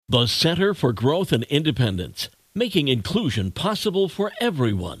The Center for Growth and Independence, making inclusion possible for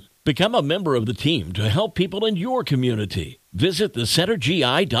everyone. Become a member of the team to help people in your community. Visit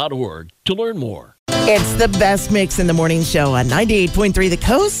thecentergi.org to learn more. It's the best mix in the morning show on 98.3 The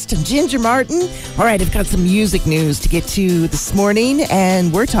Coast. I'm Ginger Martin. All right, I've got some music news to get to this morning,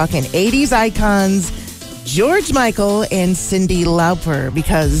 and we're talking 80s icons, George Michael and Cyndi Lauper,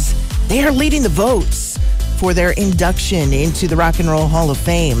 because they are leading the votes for their induction into the Rock and Roll Hall of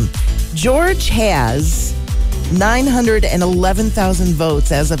Fame. George has 911,000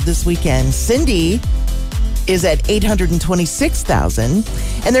 votes as of this weekend. Cyndi is at 826,000.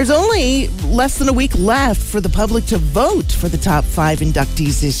 And there's only less than a week left for the public to vote for the top 5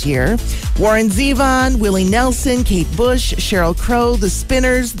 inductees this year. Warren Zevon, Willie Nelson, Kate Bush, Sheryl Crow, the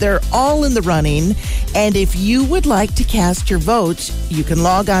Spinners, they're all in the running. And if you would like to cast your vote, you can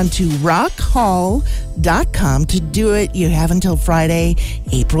log on to rockhall.com to do it. You have until Friday,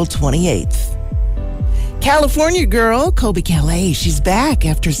 April 28th. California girl, Colbie Caillat, she's back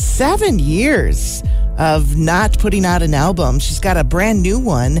after 7 years of not putting out an album. She's got a brand new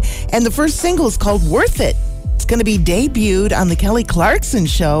one, and the first single is called Worth It. It's going to be debuted on the Kelly Clarkson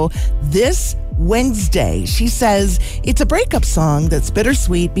Show this Wednesday. She says it's a breakup song that's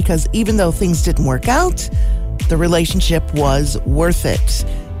bittersweet because even though things didn't work out, the relationship was worth it.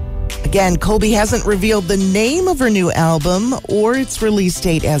 Again, Colbie hasn't revealed the name of her new album or its release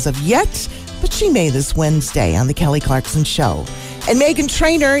date as of yet, but she may this Wednesday on the Kelly Clarkson Show. And Meghan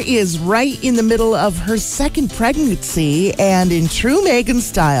Trainor is right in the middle of her second pregnancy, and in true Meghan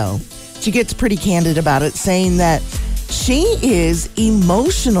style, she gets pretty candid about it, saying that she is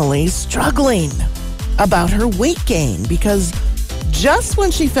emotionally struggling about her weight gain because just when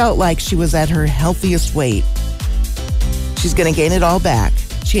she felt like she was at her healthiest weight, she's going to gain it all back.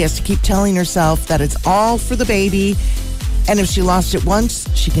 She has to keep telling herself that it's all for the baby, and if she lost it once,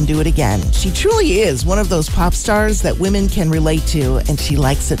 she can do it again. She truly is one of those pop stars that women can relate to, and she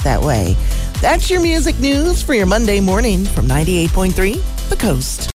likes it that way. That's your music news for your Monday morning from 98.3 The Coast.